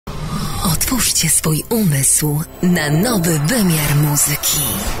Otwórzcie swój umysł na nowy wymiar muzyki.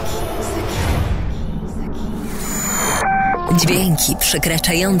 Dźwięki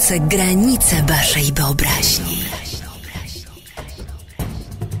przekraczające granice waszej wyobraźni.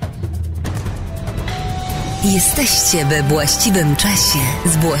 Jesteście we właściwym czasie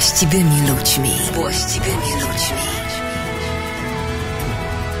z właściwymi ludźmi.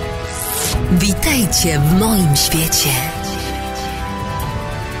 Witajcie w moim świecie.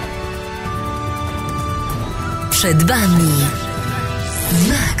 Przed wami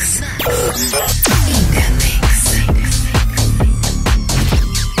Max in the mix.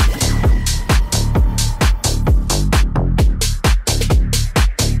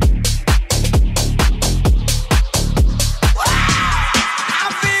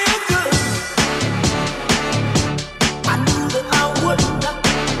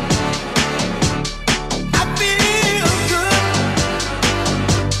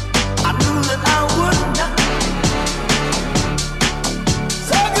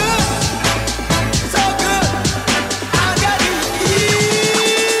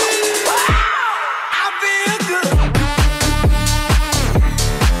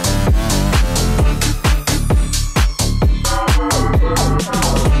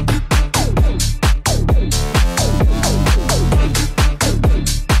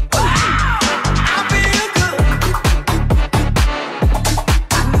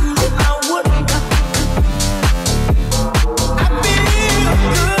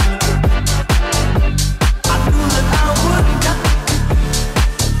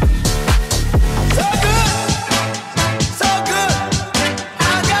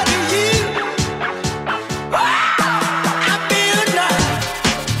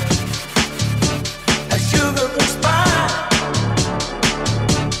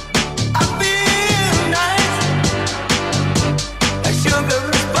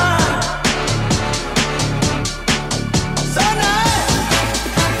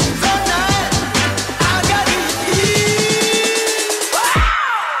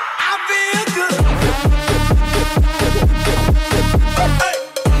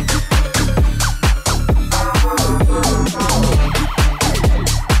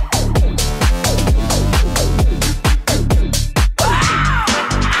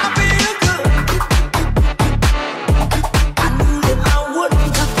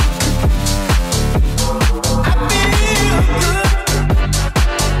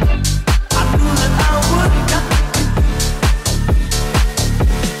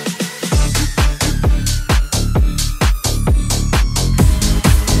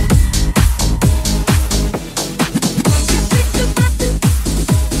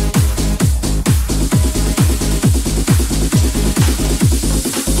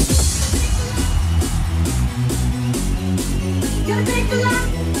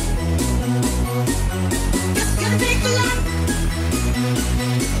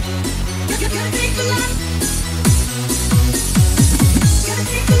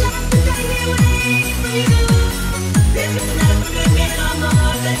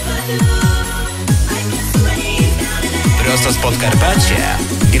 Prosto z Podkarpacia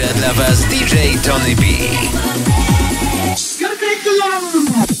gra dla was DJ.TONNY.B. Yeah.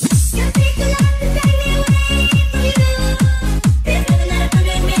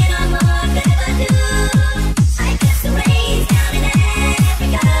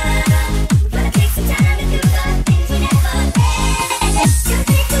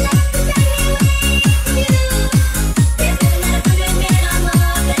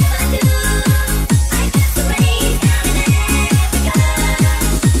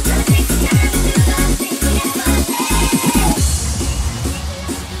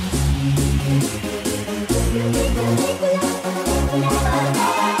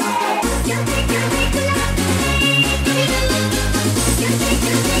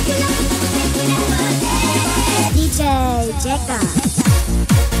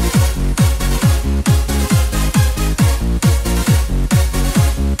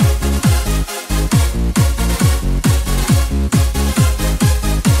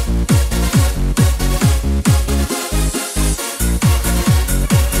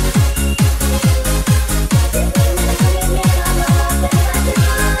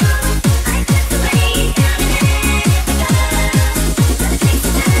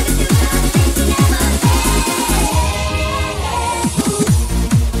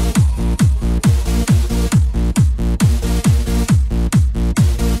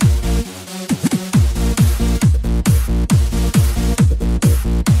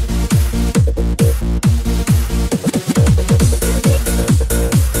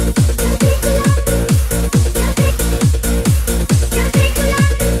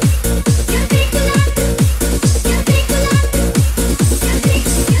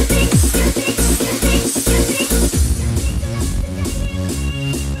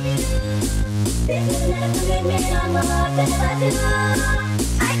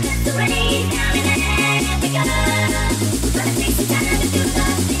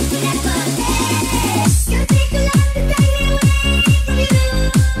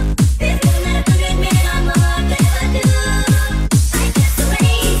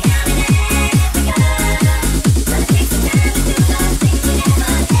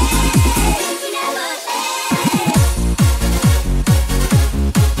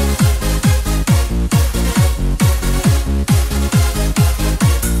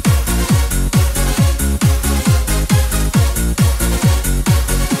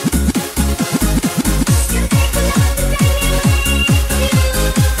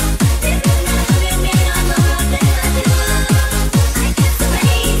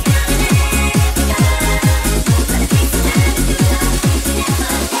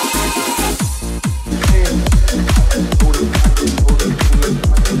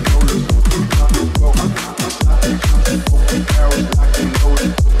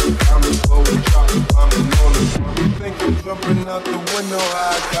 know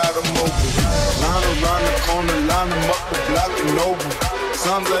how I got them open. Line around the corner, line them up the block and over.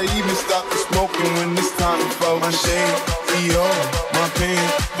 Sometimes I even stop the smoking when it's time to fall. My shade, Dior, my pen,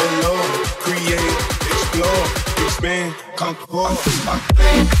 below. Create, explore, expand, concord. I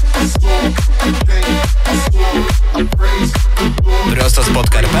think, I soar, I think, I soar, I praise. Prosto z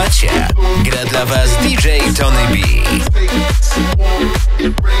Podkarpacia gra dla was DJ Tony.B.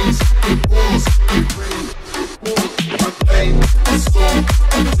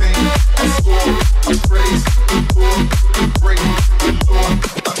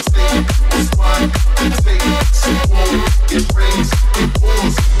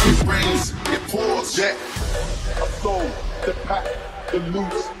 The pack, the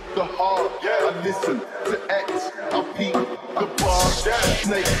loose, the hard. I listen to X, I peep the bars, the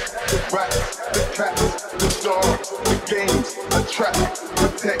snakes, the rats, the cats, the dogs, the games, the trap,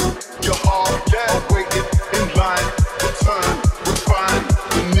 protect your heart. I'm waiting in line, return, refine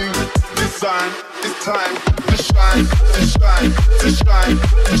the new design. It's time to shine, to shine, to shine,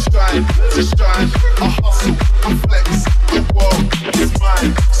 to shine, to shine. I hustle, I flex, the world is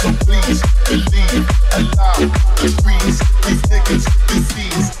mine. So please believe, allow the breeze. These niggas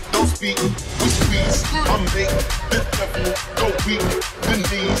disease, don't speak, we squeeze. I make the devil go weak, the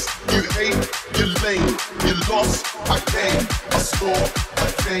knees. You hate, you lame, you lost, I came, I score, I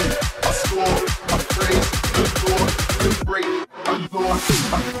came, I score, I praise the Lord, the break, I Lord,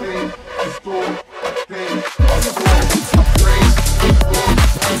 I came, I score, I came, I score, I praise the Lord,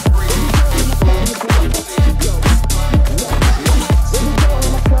 I praise the Lord.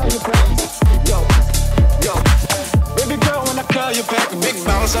 Baby girl, when I call you back, big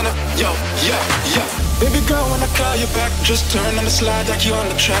bounce on it, yo, yeah, yeah. Baby girl, when I call you back, just turn on the slide like you on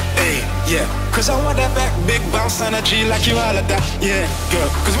the track, ayy, yeah. Cause I want that back, big bounce energy like you all of that, yeah, girl.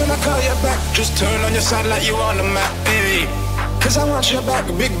 Cause when I call you back, just turn on your side like you on the map, ayy. Cause I want your back,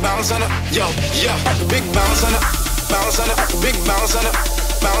 big bounce on it, yo, yeah. Big bounce on it, bounce on it, big bounce on it,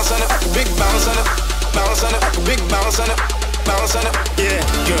 bounce on it, big bounce on it, bounce on it, big bounce on it. Bounce on it, yeah,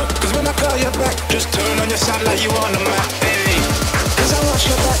 girl. Cause when I call you back, just turn on your side like you on the map, ayy. Cause I want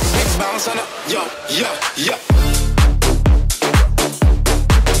your back, big bounce on it, yo, yeah, yeah.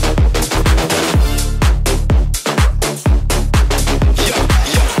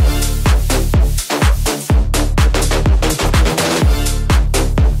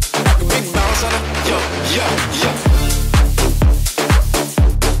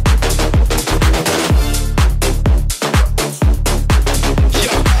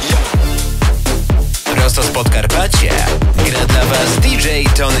 Prosto z Podkarpacia gra dla was DJ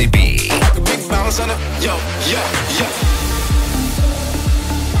Tony.B. Big bounce on it, yo, yeah, yeah.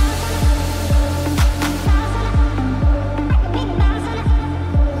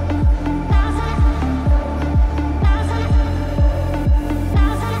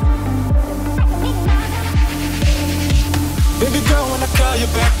 Baby girl, when I call you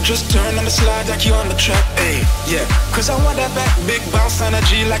back, just turn on the slide like you on the track, ayy, yeah. Cause I want that back, big bounce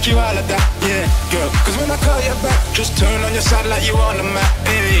energy like you all of that, yeah, girl. Cause when I call you back, just turn on your side like you on the map,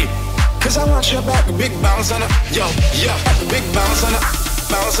 ayy. Cause I want your back, big bounce on it, yo, yeah. Big bounce on it,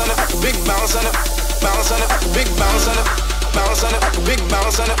 bounce on it, big bounce on it, bounce on it, big bounce on it, bounce on it, big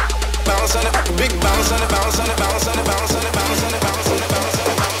bounce on it, bounce on it, big bounce on it, bounce on it, bounce on it, bounce on it, bounce on it, bounce on it, bounce on it, bounce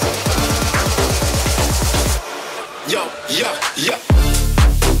on it. Yo, yeah, yeah.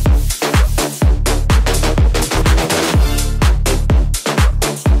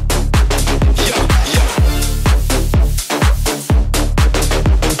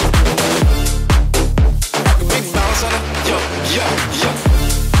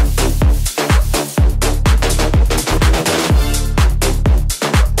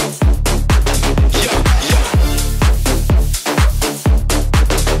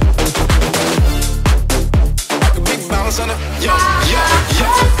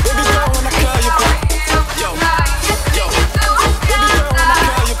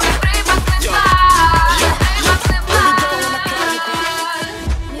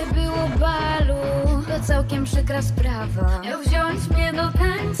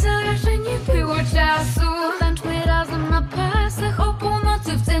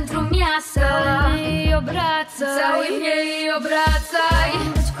 Całuj mnie i obracaj.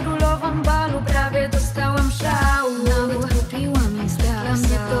 Być królową balu, prawie dostałam szału. Nawet kupiłam jej zdać. Dla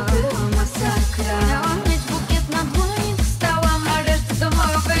mnie to była masakra. Miałam mieć bukiet na dłoni, dostałam areszt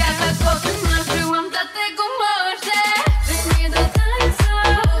domowy. Ja tak o tym marzyłam, dlatego może weź mnie do tańca.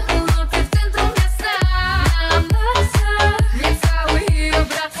 O północy w centrum miasta. Na pasach mnie całuj i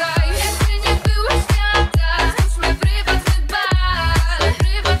obracaj. Jakby nie było świata, stwórzmy prywatny bal.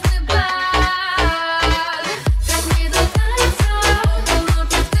 Prywatny bal. Weź mnie do tańca.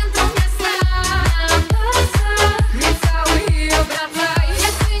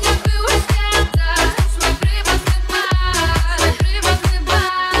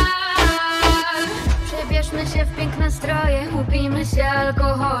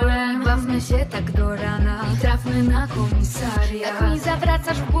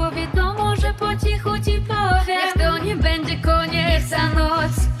 wracasz w głowie, to może po cichu ci powiem. Niech to nie będzie koniec, ta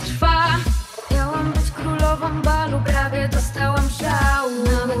noc trwa. Miałam być królową balu, prawie dostałam szału.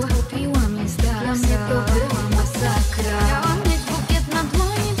 Nawet kupiłam jest dawka, dla mnie to była masakra. Miałam mieć bukiet na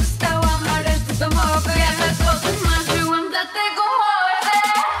dłoni, dostałam areszt domowy. Ja tak o tym marzyłam, dlatego mordę.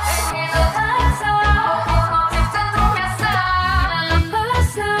 Weź mnie do tańca, o północy w centrum miasta. Na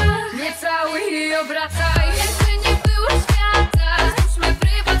pasach, nie całuj i obracaj. Jeszcze nie było świata, zróbmy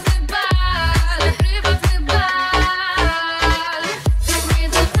prywatny bal, prywatny bal. Weź mnie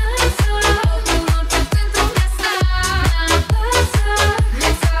do tańca, o północy w centrum miasta. Na pasach,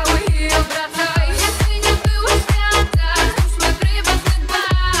 nie całuj i obracaj. Jeszcze nie było świata, zróbmy prywatny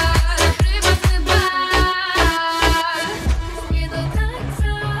bal, prywatny bal. Weź mnie do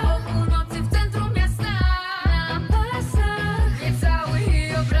tańca, o północy w centrum miasta. Na pasach, nie całuj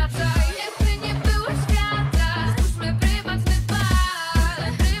i obracaj. Jeszcze nie było świata, zróbmy prywatny bal,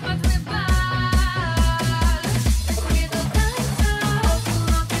 prywatny bal. Weź mnie do tańca, o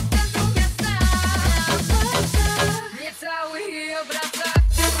północy w centrum miasta. Na pasach, nie całuj i obracaj.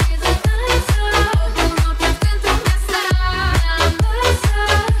 Weź mnie do tańca, o północy w centrum miasta. Na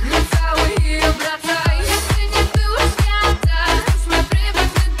pasach, nie całuj i obracaj. Jeszcze nie było świata, zróbmy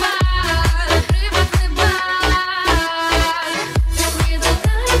prywatny bal, prywatny bal. Weź mnie do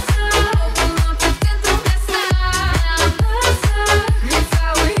tańca, o północy w centrum miasta. Na pasach, nie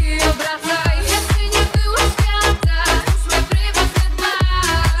całuj i obracaj. Jeszcze nie było świata, zróbmy prywatny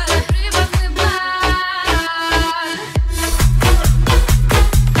bal, prywatny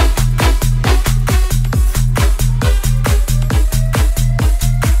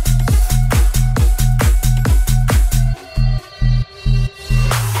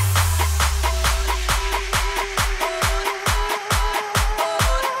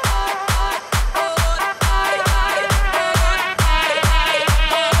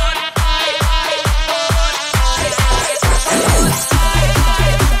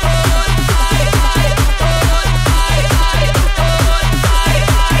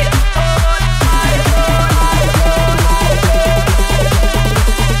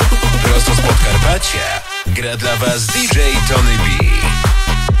Prosto z Podkarpacia gra dla was DJ.TONNY.B.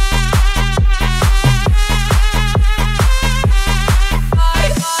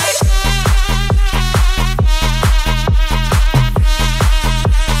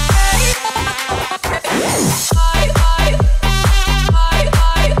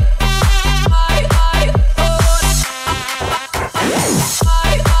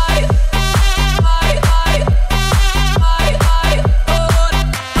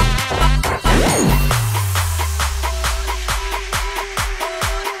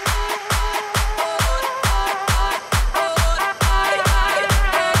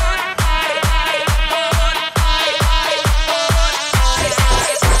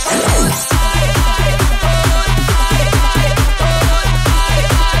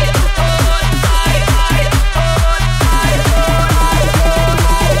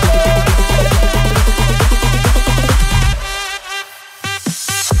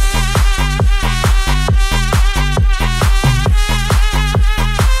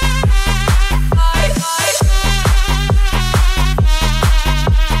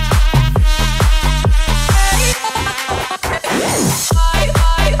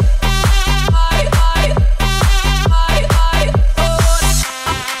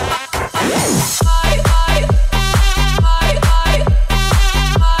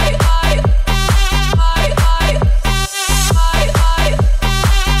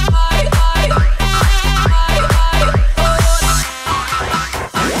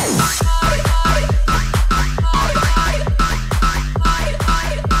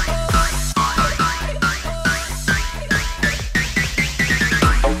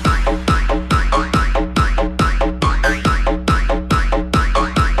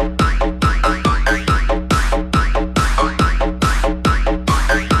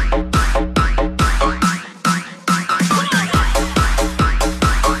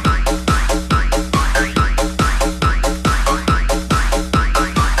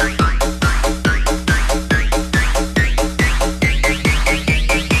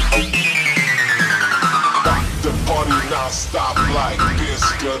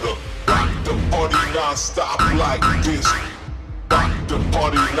 non-stop like this. Rock the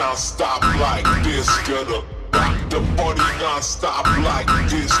party non-stop like this. Gonna rock the party non-stop like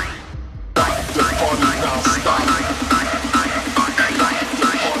this. Rock the party non-stop.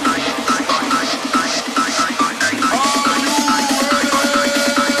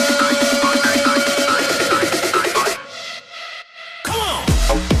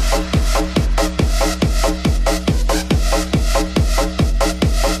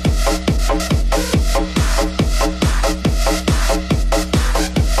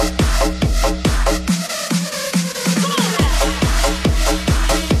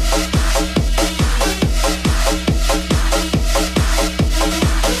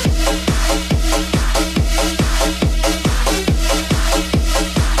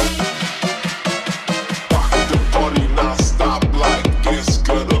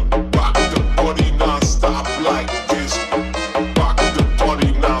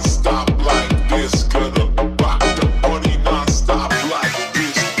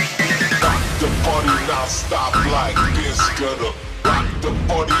 non-stop like this. Gonna rock the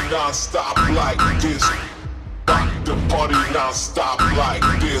party non-stop like this. Rock the party non-stop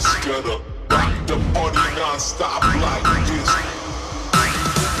like this. Gonna rock the party non-stop like this.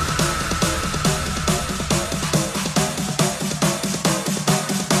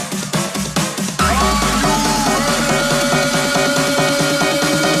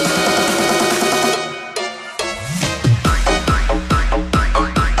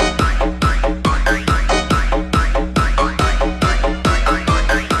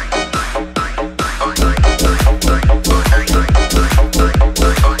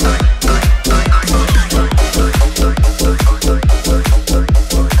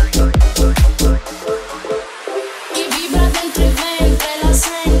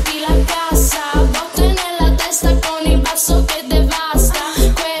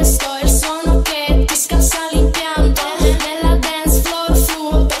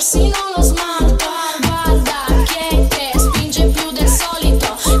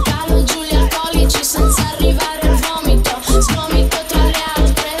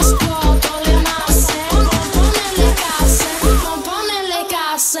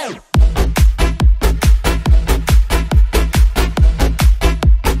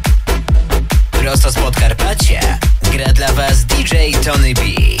 Prosto z Podkarpacia gra dla was DJ.TONNY.B.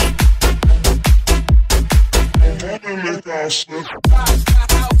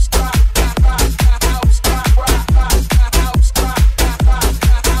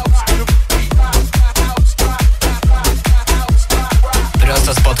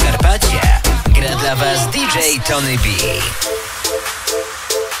 Prosto z Podkarpacia gra dla was DJ.TONNY.B.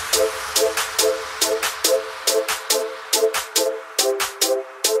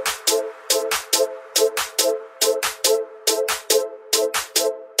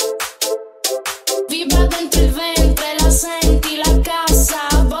 Vibra dentro il ventre, la senti la cassa,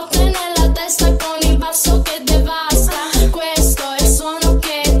 botte nella testa con il basso che devasta. Questo è il suono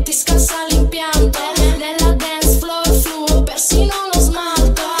che ti scassa l'impianto. Nella dance floor fluo, persino lo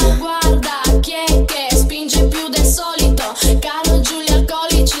smalto. Guarda chi è che spinge più del solito. Calo giù gli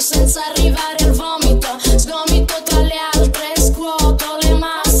alcolici senza arrivare al vomito. Sgomito tra le altre, scuoto le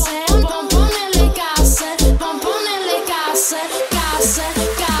masse. Pompo nelle casse, pompo nelle casse. Casse,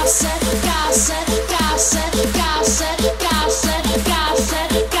 casse, casse. Casse, casse, casse, casse,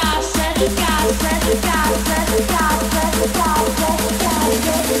 casse, casse, casse,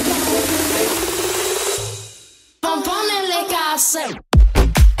 pompo nelle casse.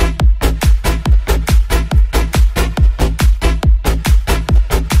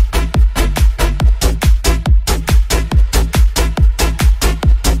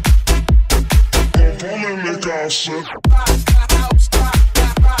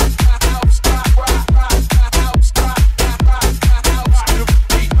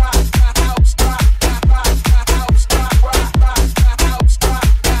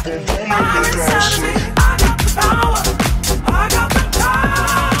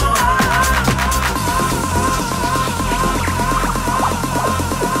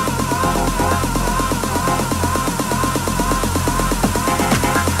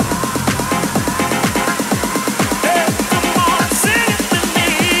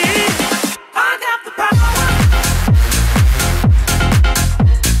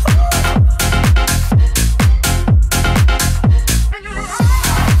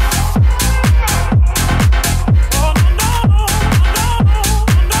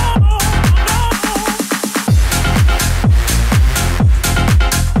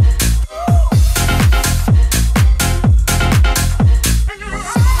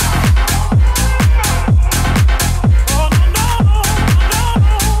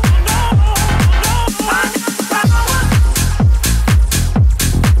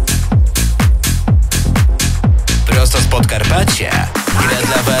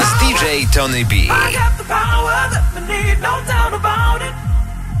 DJ.TONNY.B. I got the power that we need, no doubt about it.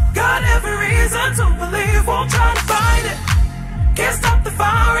 Got every reason to believe, won't try to fight it. Can't stop the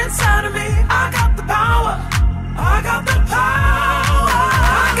fire inside of me. I got the power. I got the power.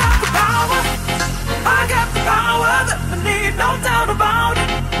 I got the power. I got the power that we need, no doubt about it.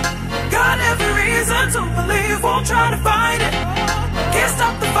 Got every reason to believe, won't try to fight it. Can't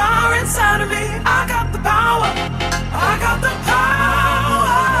stop the fire inside of me. I got the power. I got the power.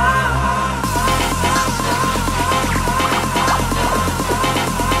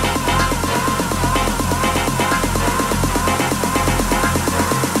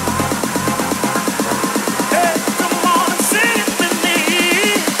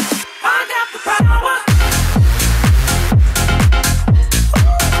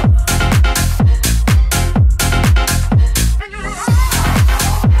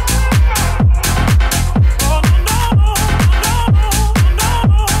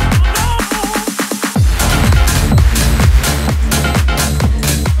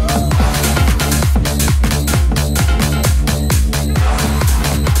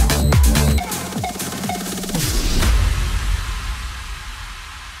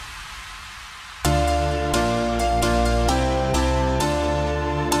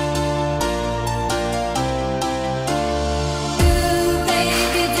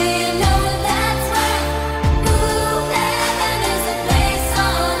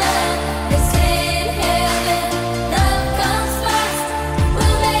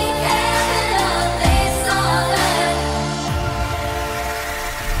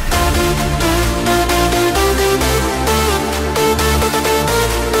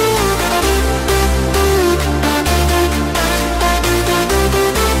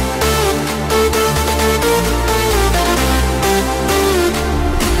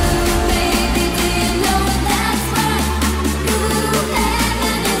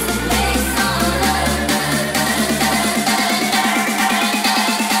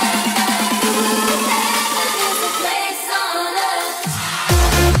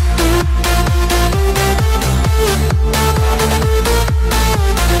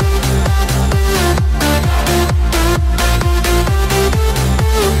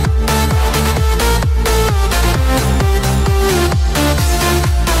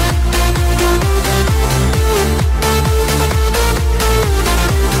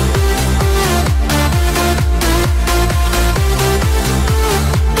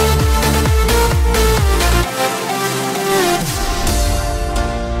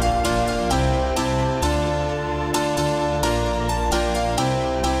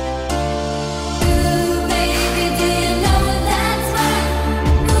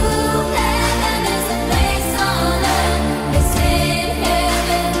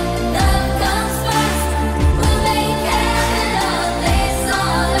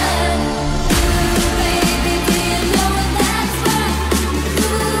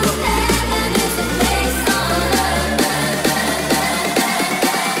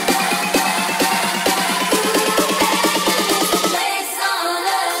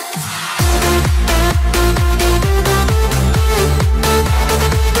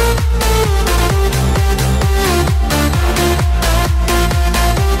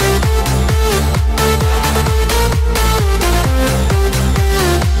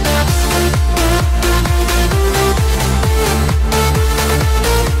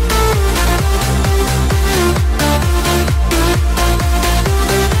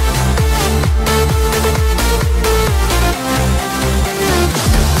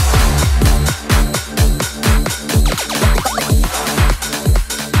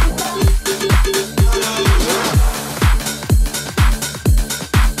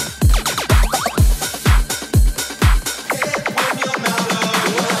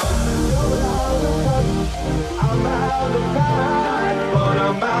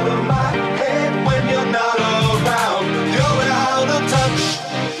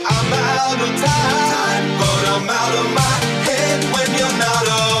 out of time, but I'm out of my head when you're not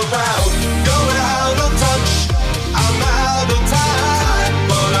around. You're out of touch, I'm out of time,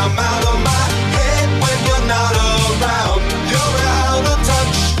 but I'm out of my head when you're not around. You're out of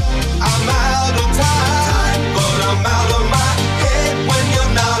touch, I'm out of time, but I'm out of my head when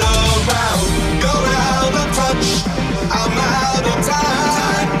you're not around. You're out of touch, I'm out of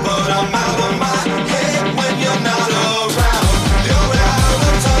time, but I'm out of my head when you're not around. You're out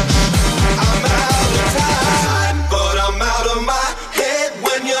of touch, I'm out of time, but I'm out of my head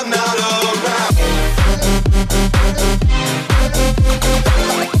when you're not around.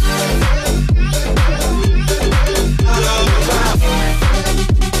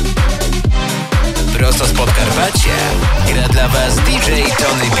 Prosto z Podkarpacia gra dla was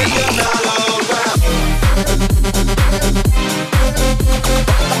DJ.TONNY.B.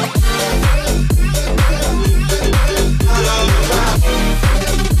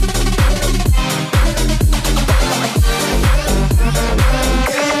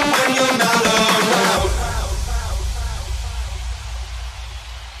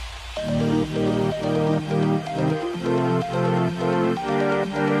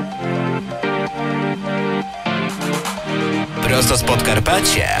 Prosto z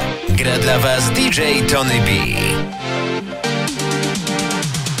Podkarpacia gra dla was DJ.TONNY.B.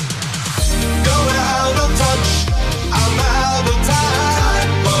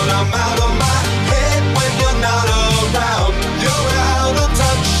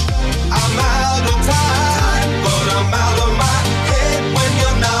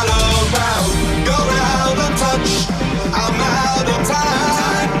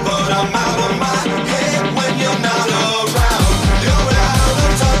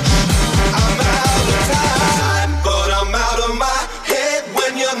 But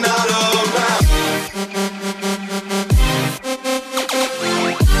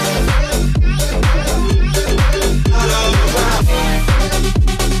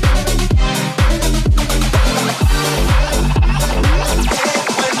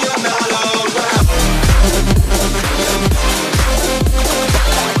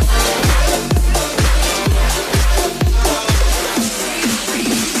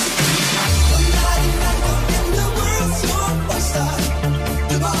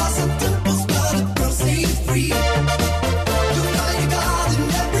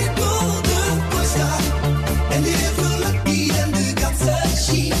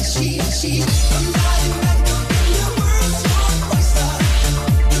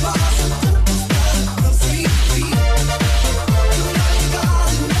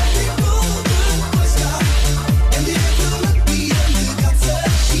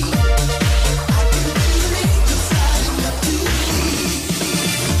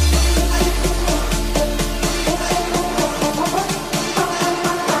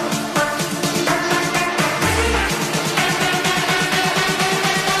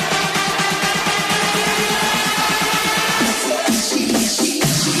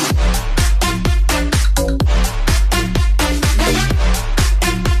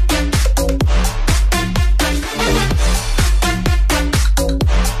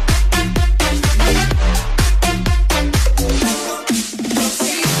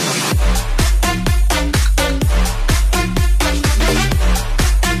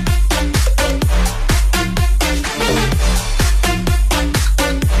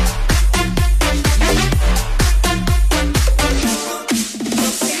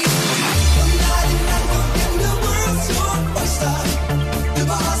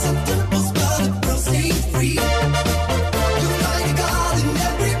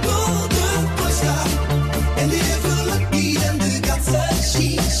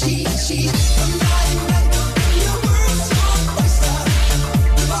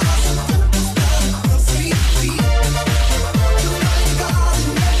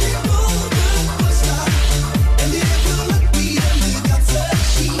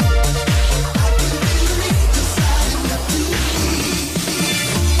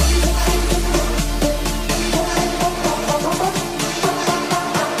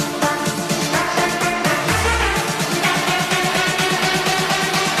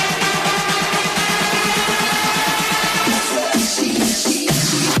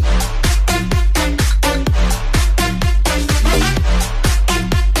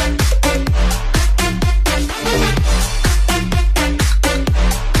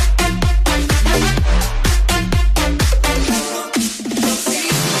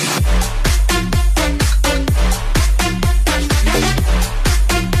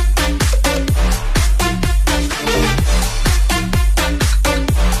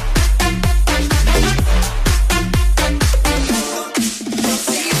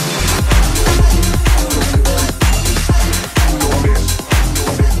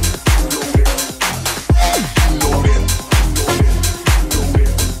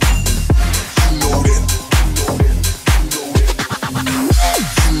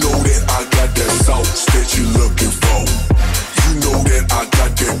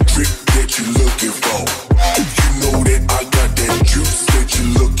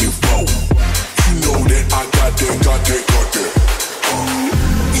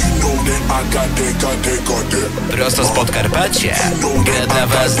Prosto z Podkarpacia gra dla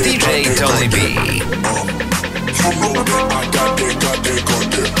was DJ.TONNY.B.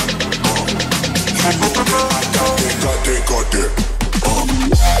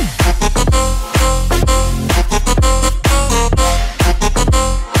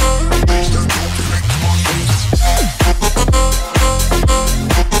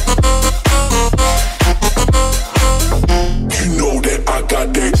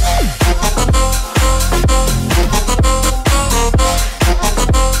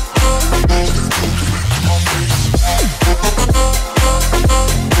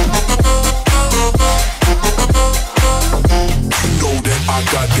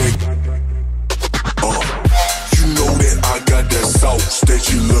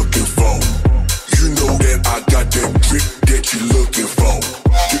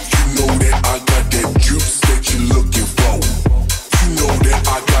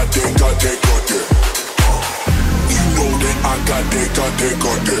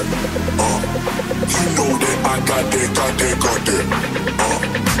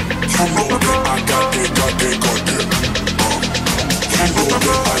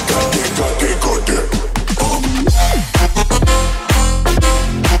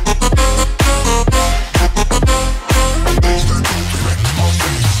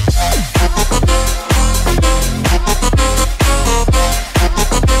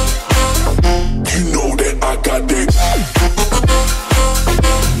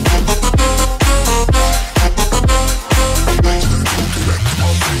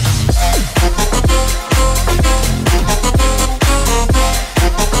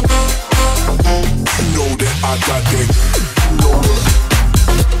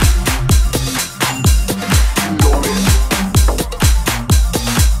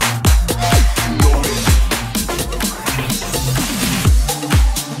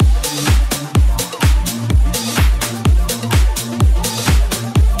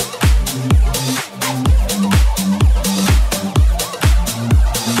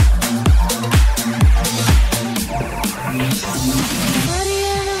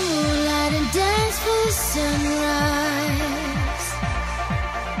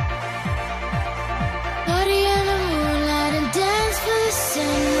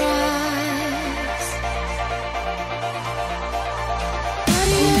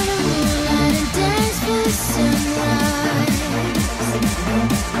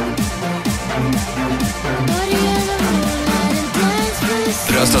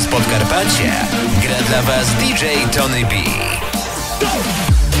 Prosto z Podkarpacia gra dla was DJ.TONNY.B.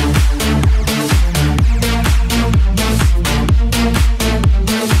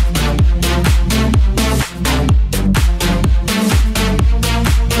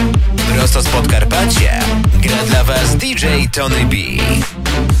 Prosto z Podkarpacia gra dla was DJ.TONNY.B.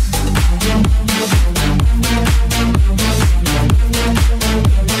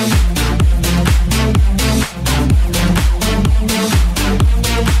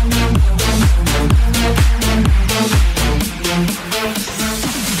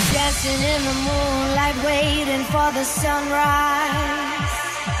 Dancing in the moonlight, waiting for the sunrise.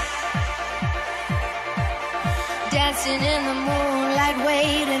 Dancing in the moonlight,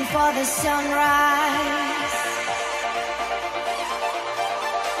 waiting for the sunrise.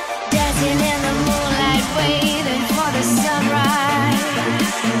 Dancing in the moonlight, waiting for the sunrise.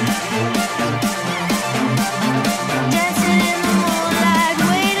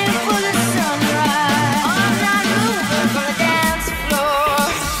 I'm not moving from the dance floor.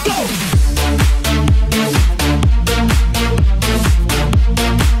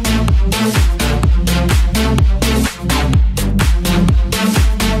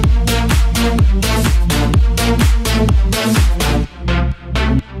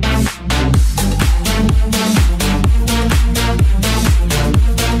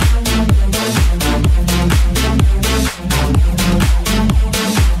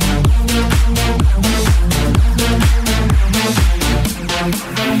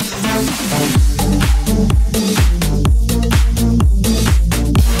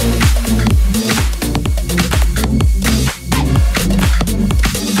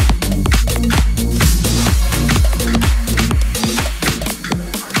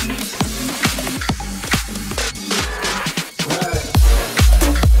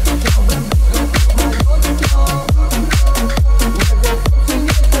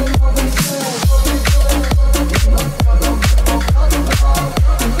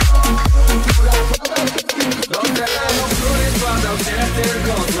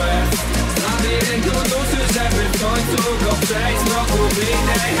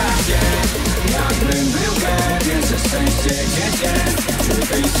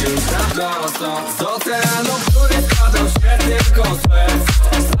 wyjść już na prosto z oceanu, który składał się tylko z łez.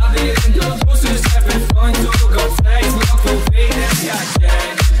 Z labiryntu duszy, żeby w końcu go przejść. Z bloku wyjdę jak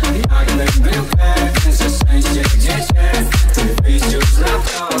dzień, jakbym był pewny, że szczęście gdzieś jest. By wyjść już na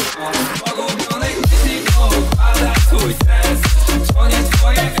prosto z pogubionych myśli, bo układa swój sens. To nie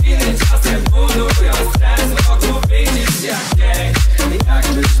twoje winy, czasem budują stres. Z bloku wyjdziesz jak dzień,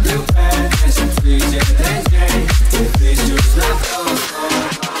 jakbyś był pewny, że przyjdzie ten dzień. By wyjść już na prosto.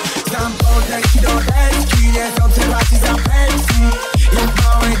 Znam podejść do deski, nie są sytuacji za pensji. Jak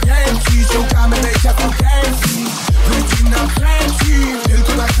małe dzieci, szukamy wyjścia z okresji. Wrócim na trzeci,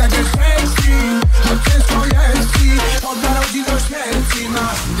 tylko tak na dziesięci. Choć ciężko jest ci, od narodzin do śmierci.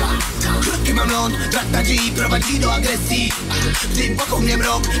 Krótki mam ląd, brak nadziei prowadzi do agresji. Gdy wokół mnie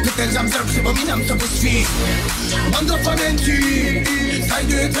mrok, wytężam wzrok, przypominam sobie świt. Mam do pamięci,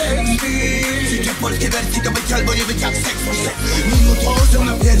 znajduję treści. Życie w polskiej wersji to być albo nie być jak seks. Mimo to, że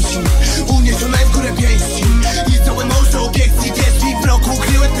na piersi, uniesione w górę pięści. I całe morze obiekcji, wierz mi, w roku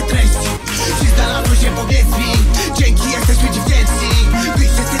ukryłem te treści. Czy znalazły się, powiedz mi, dzięki jesteśmy ci wdzięczni.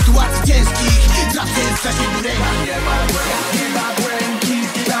 Wyjście z sytuacji ciężkich, zawsze jest w czasie bureka. Nie ma błękit,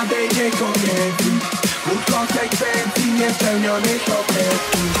 żadnej niekoniecji. Bóg konsekwencji, niespełnionych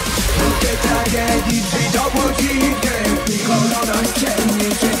obiekcji. Ludzie tragedii, przyjdą łodzi i kręci. Korona ściemni,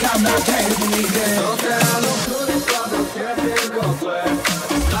 czekam na czerwni gdy. Z oceanu, który składał się tylko z łez.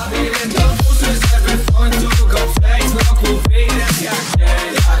 Z labiryntu duszy, żeby w końcu go przejść. Z bloku wyjdę jak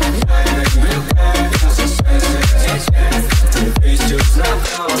dzień, jakbym był pewny, że szczęście gdzieś jest. By wyjść już na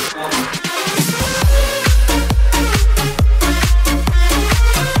prosto.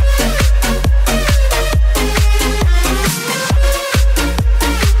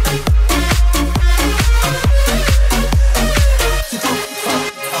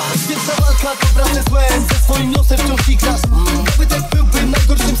 Ze swoim losem wciąż igrasz. Gdyby tak byłbym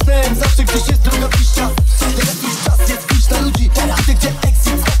najgorszym snem. Zawsze gdzieś jest droga wyjścia. Teraz już czas jest pójść na ludzi. Ty gdzie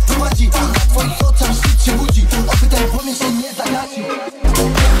exit prowadzi, a na twoich oczach szczyt się budzi. Oby ten płomień się nie zagaci.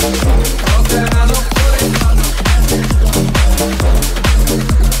 Oceanu, który padł.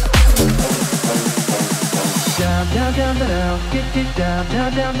 Down, down, down, down, get down,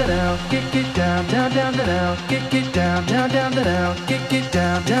 down, down, down, get down, down, down, down, get down, down, down,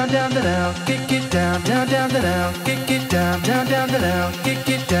 down, get down, down, down, down, get down, down, down, down,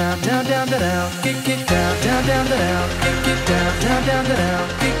 get down, down, down, down, get down, down, down, down, get down, down, down, down, get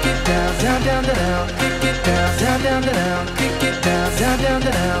down, down, down, down, get down, down, down, down, get down, down, down, down, get down, down, down, down, get down, down, down,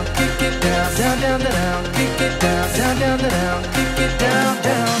 down, get down, down, down, down, get down,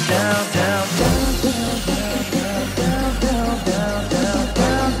 down, down, down,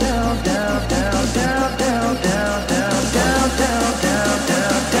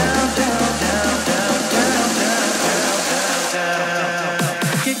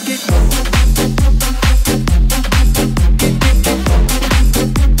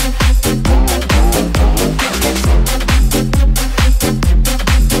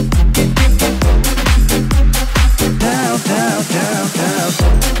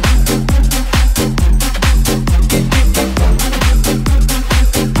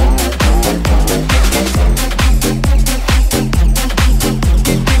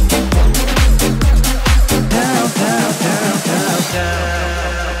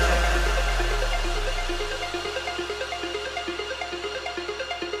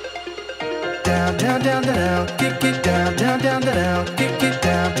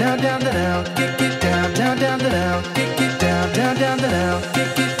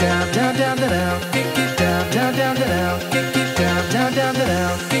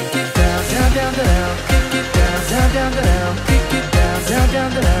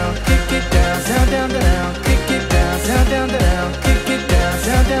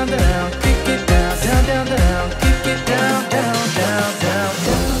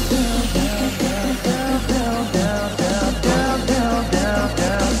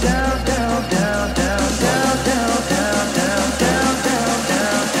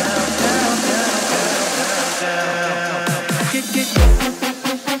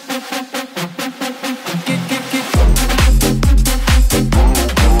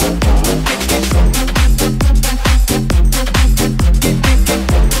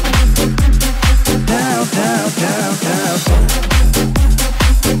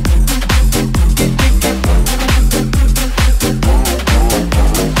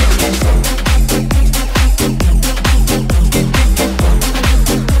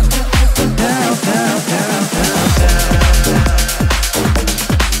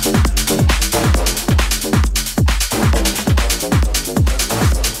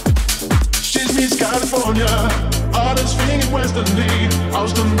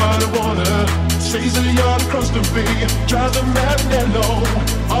 Easily all across the bay, drives a madman low.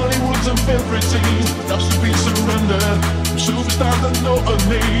 Hollywood's a favorite scene, loves to be surrendered. Superstars that know a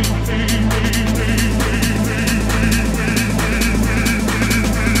name.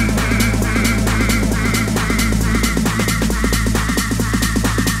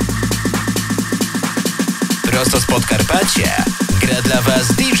 Prosto z Podkarpacia gra dla was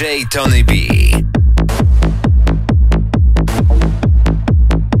DJ.TONNY.B.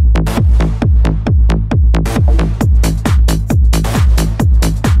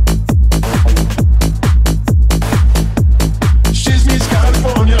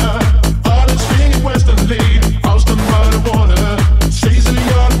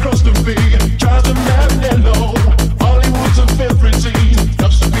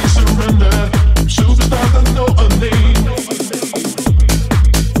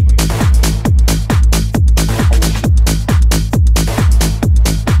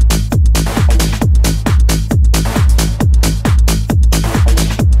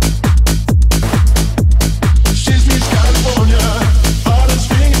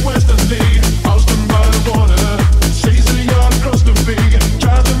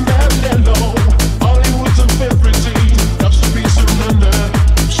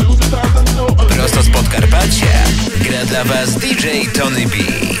 Dla was DJ.TONNY.B.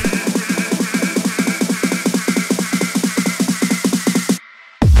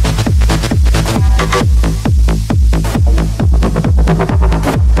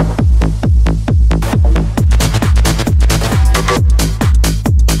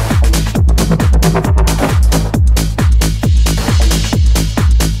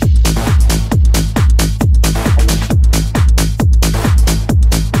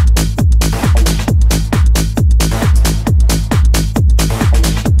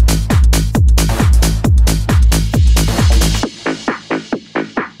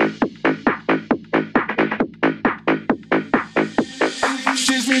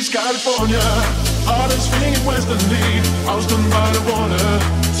 California, artists swinging westernly, Austin by the water,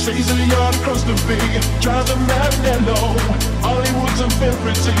 Saisley all across the bay, drives a madman low. Hollywood's a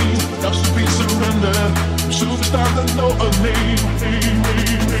favorite scene, loves to be surrendered. Superstars that know a name.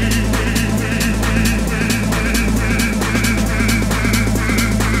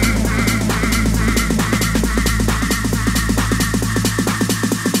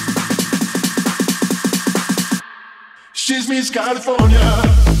 She's Miss California,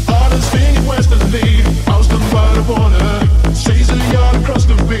 artists swinging westernly, Austin by the water, Saisley all across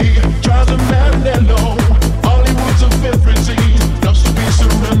the bay, drives a madman low. Hollywood's a favorite scene, loves to be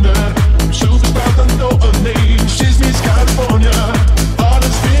surrendered. Superstars that know a name. She's Miss California,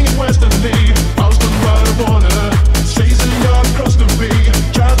 artists swinging westernly, Austin by the water, Saisley all across the bay,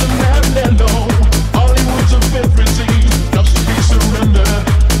 drives a madman low. Hollywood's a favorite scene, loves to be surrendered.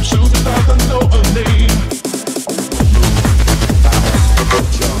 Superstars that know a name.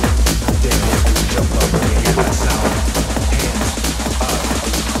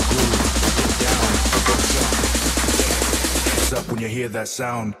 When you hear that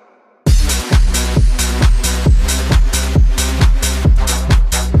sound,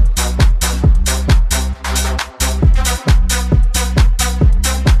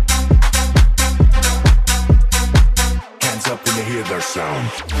 hands up when you hear that sound.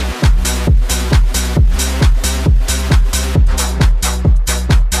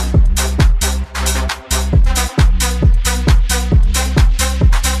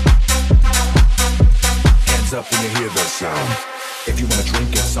 Hands up when you hear that sound. If you wanna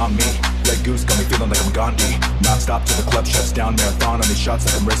drink, it's on me. Red Goose got me feeling like I'm Gandhi. Non-stop till the club shuts down. Marathon on these shots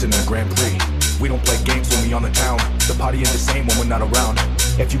like I'm racing in a Grand Prix. We don't play games when we on the town. The party ain't the same when we're not around.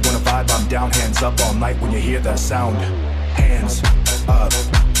 If you wanna vibe, I'm down. Hands up all night when you hear that sound. Hands up,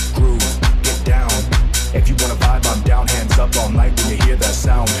 groove, get down. If you wanna vibe, I'm down. Hands up all night when you hear that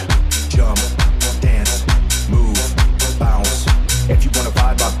sound. Jump, dance, move, bounce. If you wanna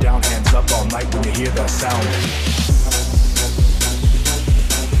vibe, I'm down. Hands up all night when you hear that sound.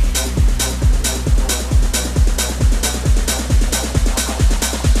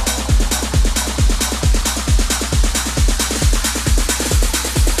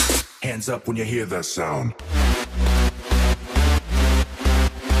 Hands up when you hear that sound.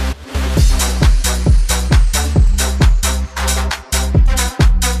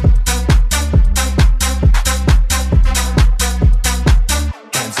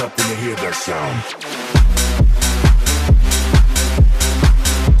 Hands up when you hear that sound.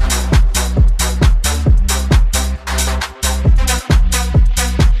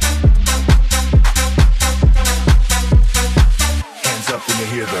 Hands up when you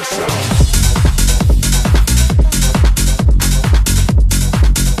hear that sound.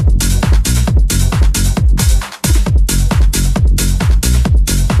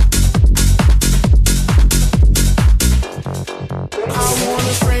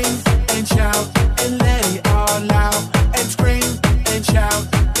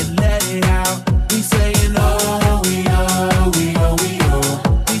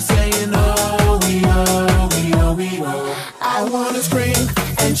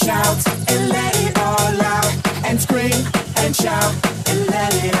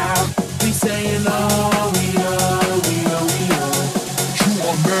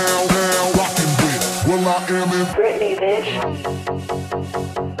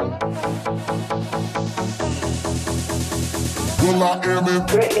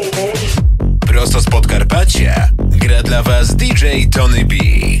 Prosto z Podkarpacia gra dla was DJ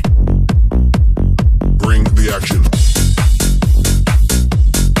Tony.B. Bring the action.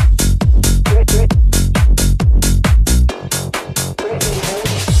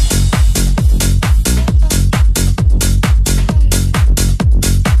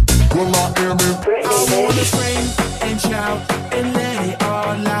 I wanna scream and shout and let it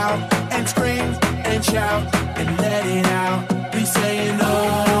all out, and scream and shout and let it out. We saying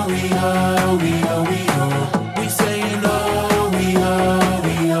oh, we oh, we oh, we oh. We saying oh, we oh,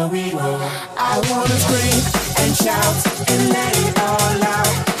 we oh, we oh. I wanna scream and shout and let it all out,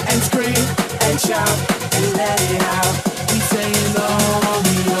 and scream and shout and let it out. We saying oh,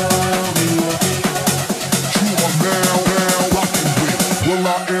 we oh, we oh, we oh. You are now rocking with Will I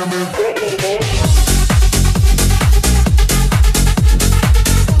Am in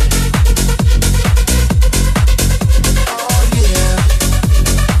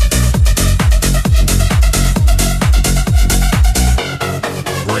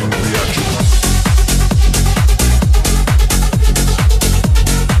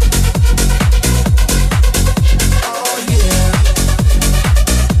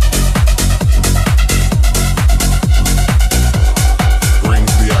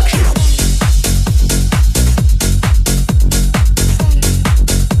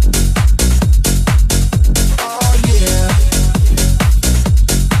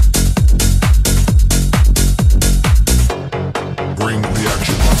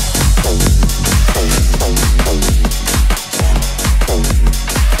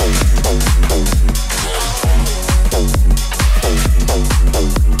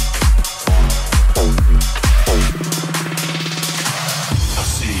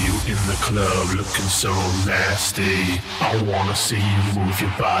so nasty. I wanna see you move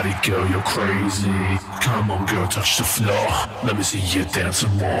your body, girl, you're crazy. Come on, girl, touch the floor. Let me see you dance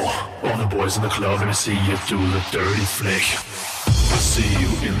some more. All the boys in the club, let me see you do the dirty flick. I see you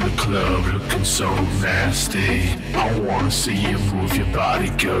in the club looking so nasty. I wanna see you move your body,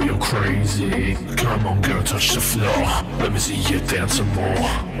 girl, you're crazy. Come on, girl, touch the floor. Let me see you dance some more.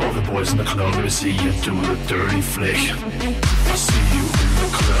 All the boys in the club, let me see you do the dirty flick. I see you in the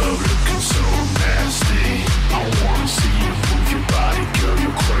club looking so nasty. I wanna see you move your body, girl,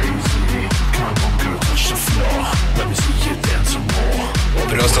 you're crazy. Come on, girl, touch the floor. Let me see you dance some more.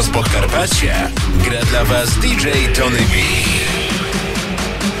 Prosto z Podkarpacia gra dla was DJ Tony.B.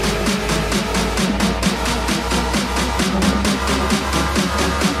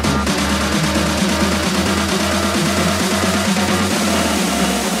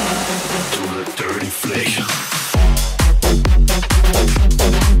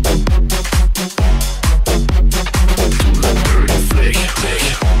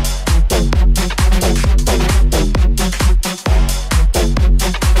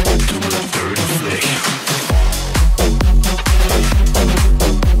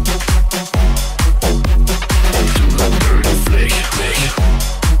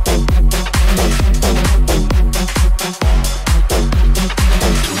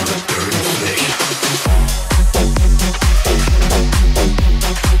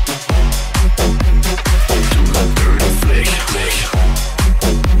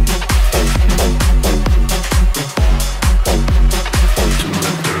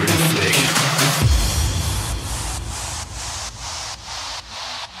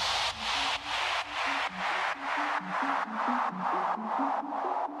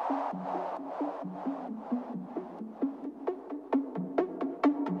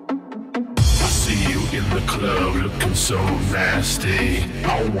 So nasty.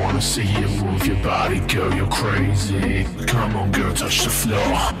 I wanna see you move your body, girl, you're crazy. Come on, girl, touch the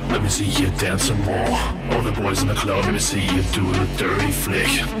floor. Let me see you dance some more. All the boys in the club, let me see you do the dirty flick.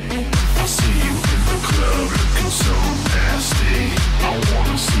 I see you in the club looking so nasty. I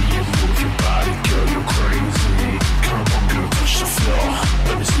wanna see you move your body, girl, you're crazy. Come on, girl, touch the floor.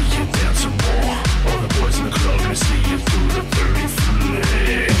 Let me see you dance some more. All the boys in the club, let me see you do the dirty flick.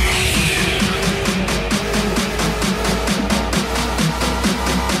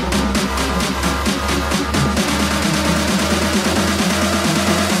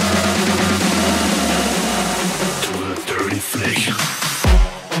 Flick.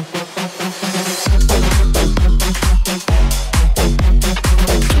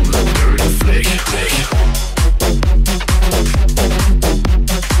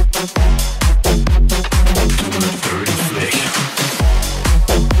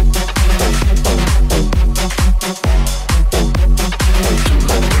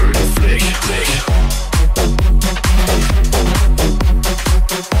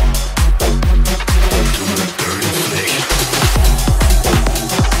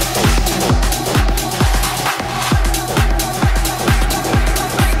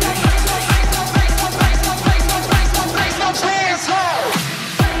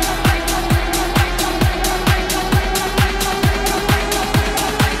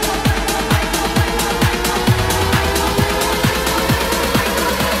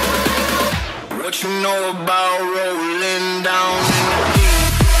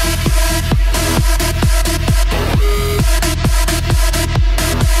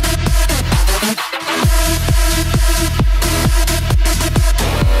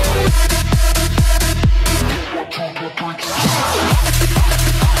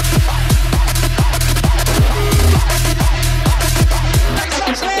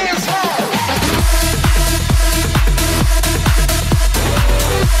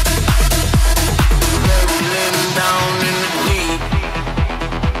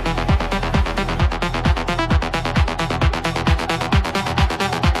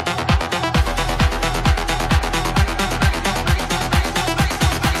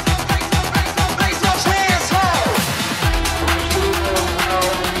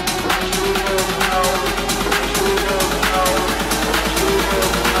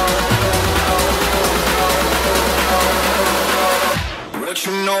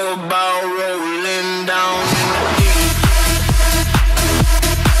 know about rolling down in the deep.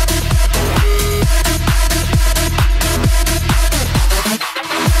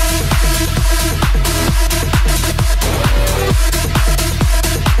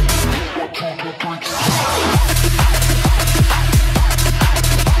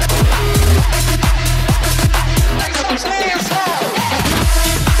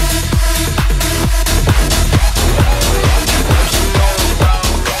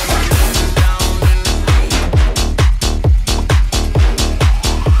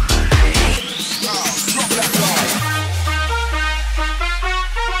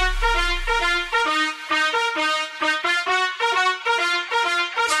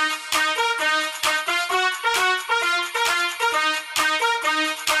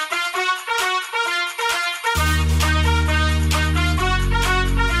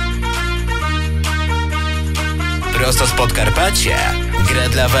 Prosto z Podkarpacia gra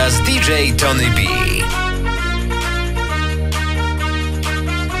dla Was DJ.TONNY.B.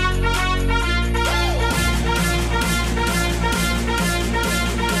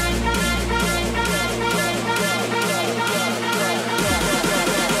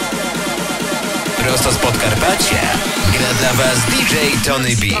 Prosto z Podkarpacia gra dla Was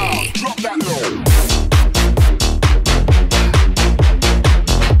DJ.TONNY.B.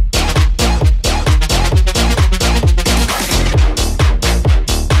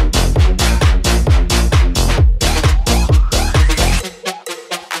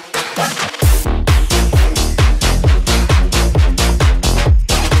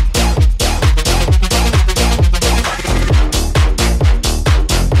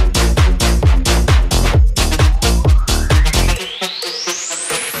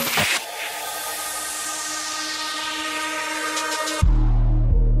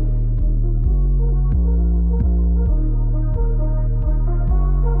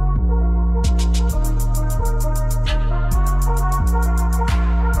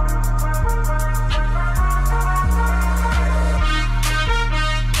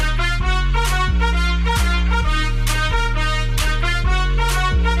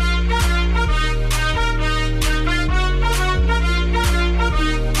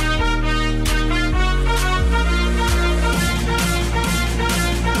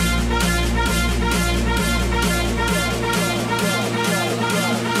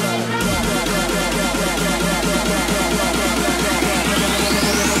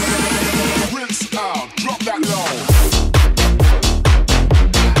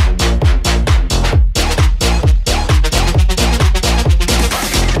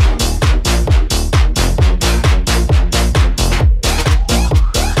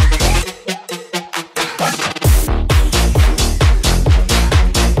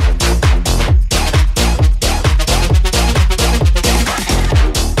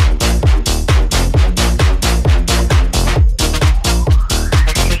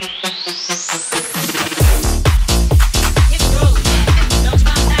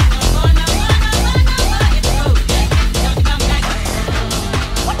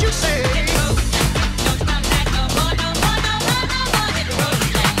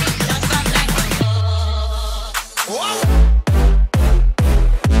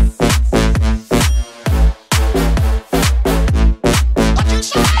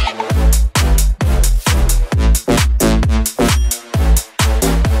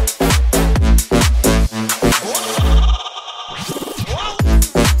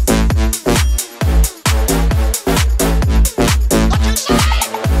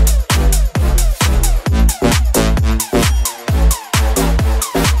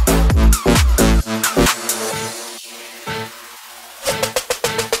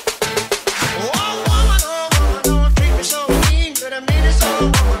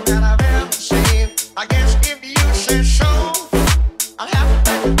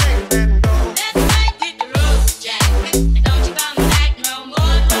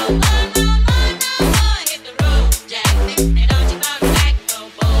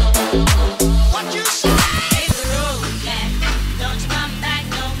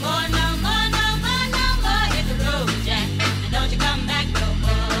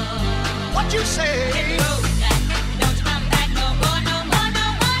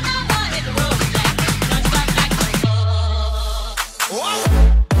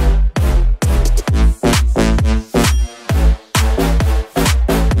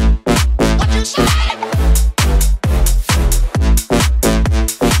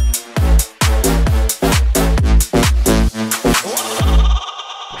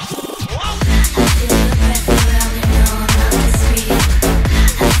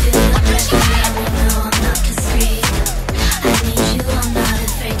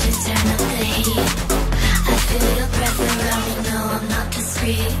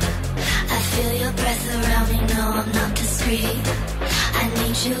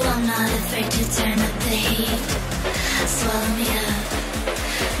 you, I'm not afraid to turn up the heat. Swallow me up,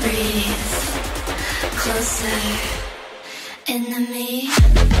 breathe closer into me.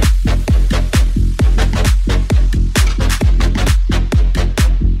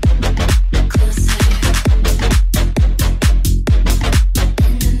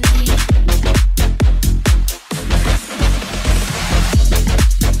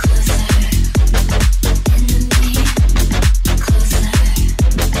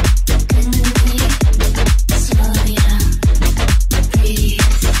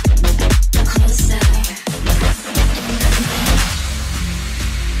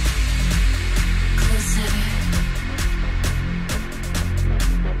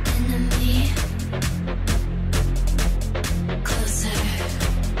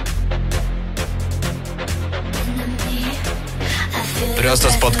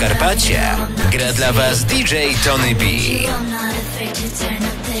 Prosto z Podkarpacia gra dla was DJ.TONNY.B.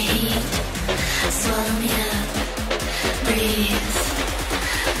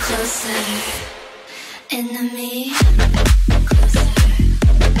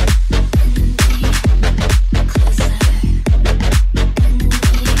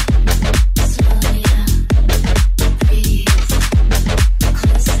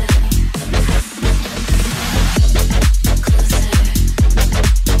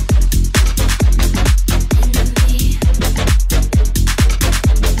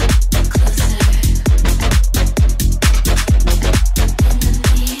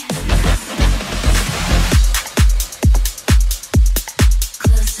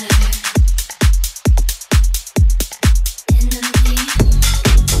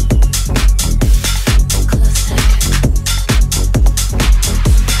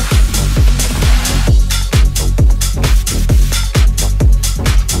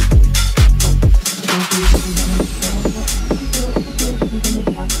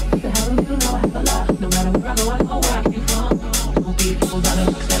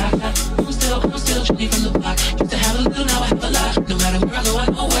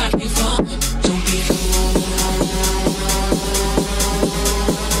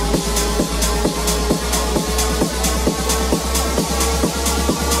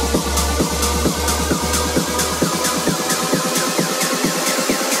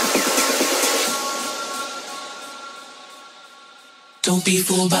 Don't be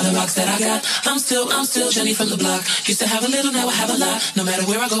fooled by the rocks that I got. I'm still Jenny from the block. Used to have a little, now I have a lot. No matter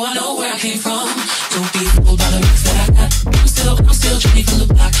where I go, I know where I came from. Don't be fooled by the rocks that I got. I'm still Jenny from the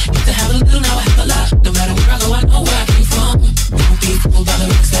block. Used to have a little, now I have a lot. No matter where I go, I know where I came from. Don't be fooled by the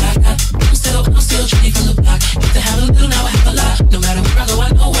rocks that I got. I'm still Jenny from the block. Used to have a little, now I have a lot. No matter where I go, I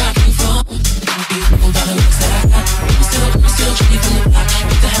know where I came from. Don't be fooled by the rocks that I got. I'm still Jenny from the block. Used to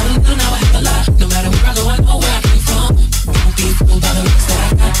have a little, now I have a lot. No matter where I go, I know where I came from. Don't be fooled by the rocks that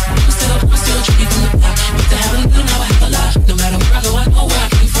I got. I'm still Jenny from the block. Used to have a little, now I have a lot. No matter where I go, I know where I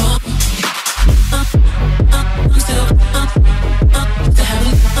came from. I'm still to have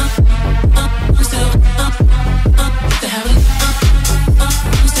it. I'm still to have it.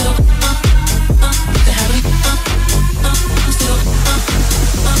 I'm still to have it.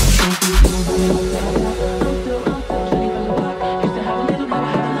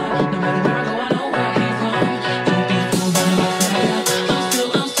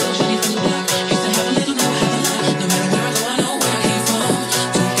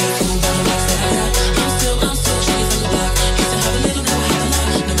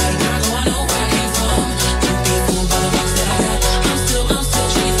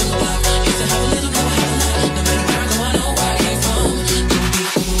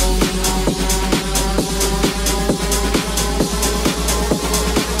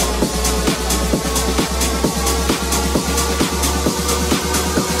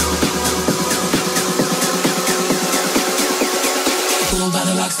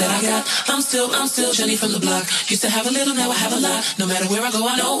 I'm still I'm still Jenny from the block. Used to have a little, now I have a lot. No matter where I go,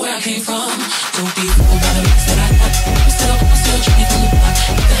 I know where I came from. Don't be fooled by the rocks that I got. I'm still Jenny from the block.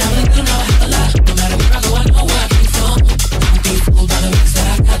 Used to have a little, now I have a lot. No matter where I go, I know where I came from. Don't be fooled by the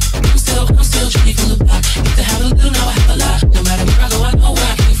rocks that I got. I'm still Jenny from the block. Used to have a little, now I have a lot. No matter where I go, I know where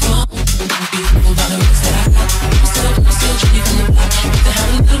I came from. Don't be fooled by the rocks that I got. I'm still Jenny from the block. Used to have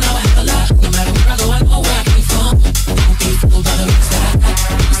a little, now I have a lot. No matter where I go, I know where I came from. Don't be fooled by the rocks that I got.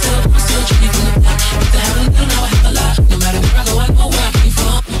 I'm still Jenny from the block. Used to have a little, now I have a lot. No matter where I go, I know where I came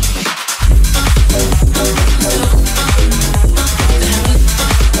from.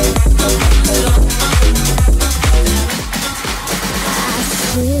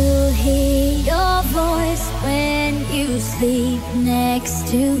 Sleep next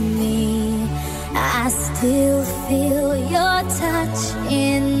to me. I still feel your touch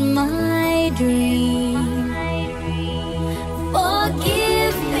in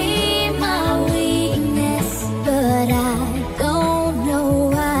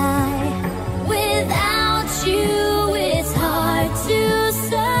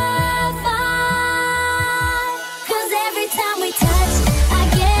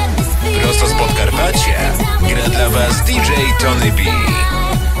Podkarpacie gra dla Was DJ.TONNY.B.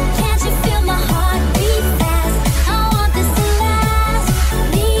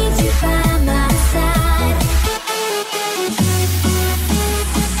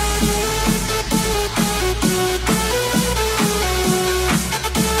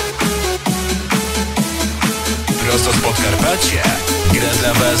 Prosto z Podkarpacia gra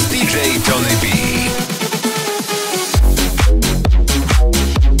dla Was DJ.TONNY.B.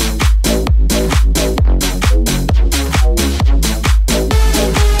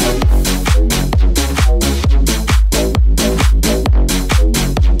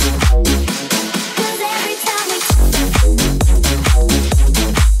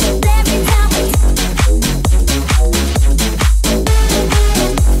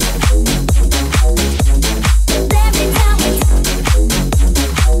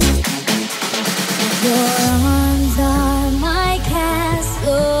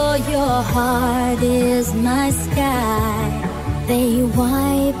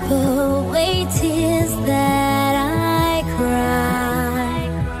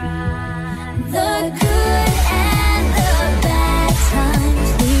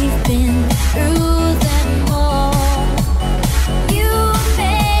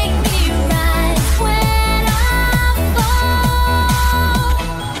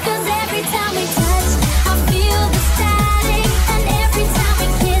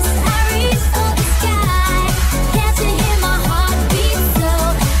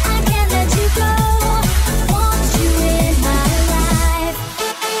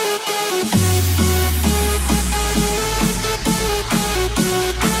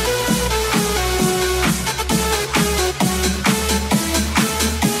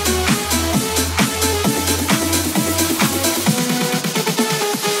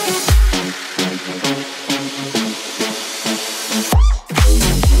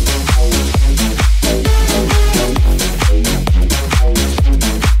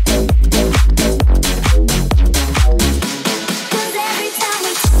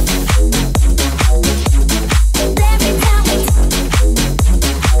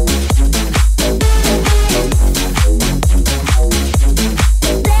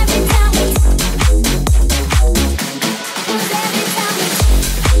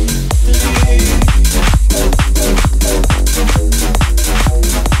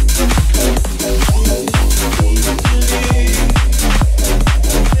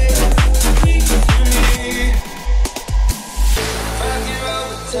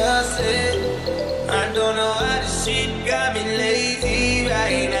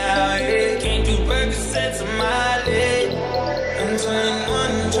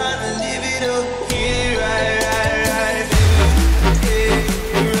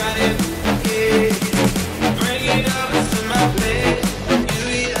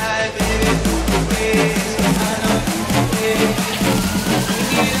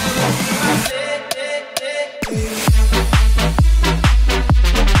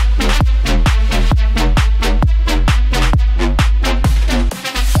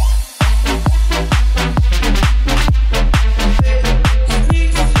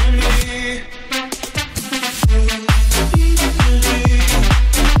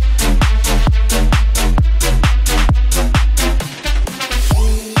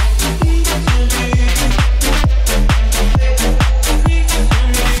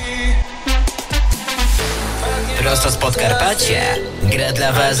 Prosto z Podkarpacia gra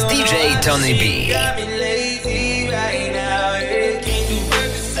dla Was DJ.TONNY.B.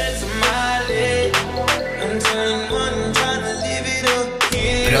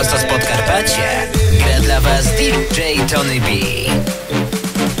 Prosto z Podkarpacia gra dla Was DJ.TONNY.B.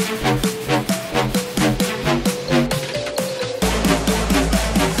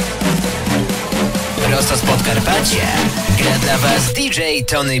 Prosto z Podkarpacia gra dla Was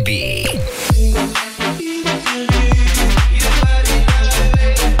DJ.TONNY.B.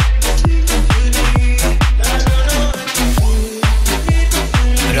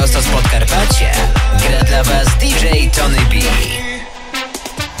 Prosto z Podkarpacia gra dla Was DJ.TONNY.B.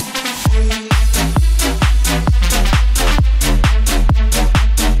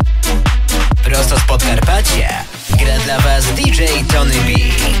 Prosto z Podkarpacia gra dla Was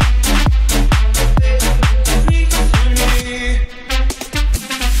DJ.TONNY.B.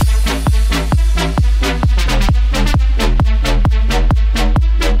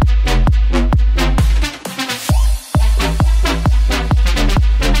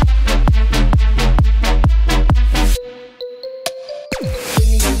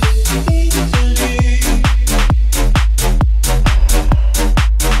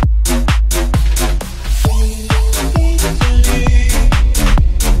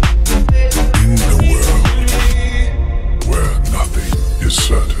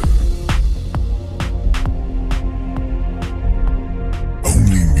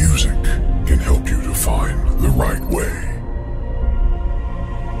 right way.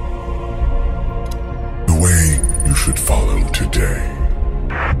 The way you should follow today.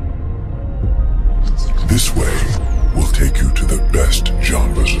 This way will take you to the best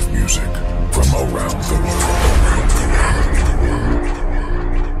genres